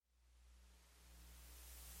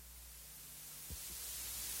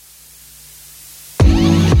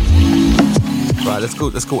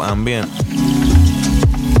Let's go ambient.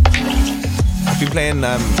 I've been playing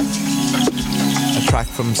a track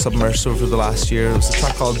from Submerse over the last year. It was a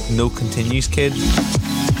track called No Continues Kid.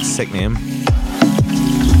 Sick name.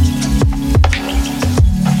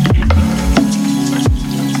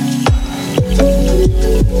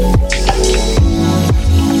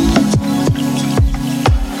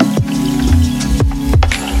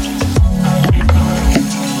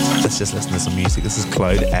 Let's just listen to some music. This is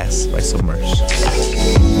Cloud S by Submerse.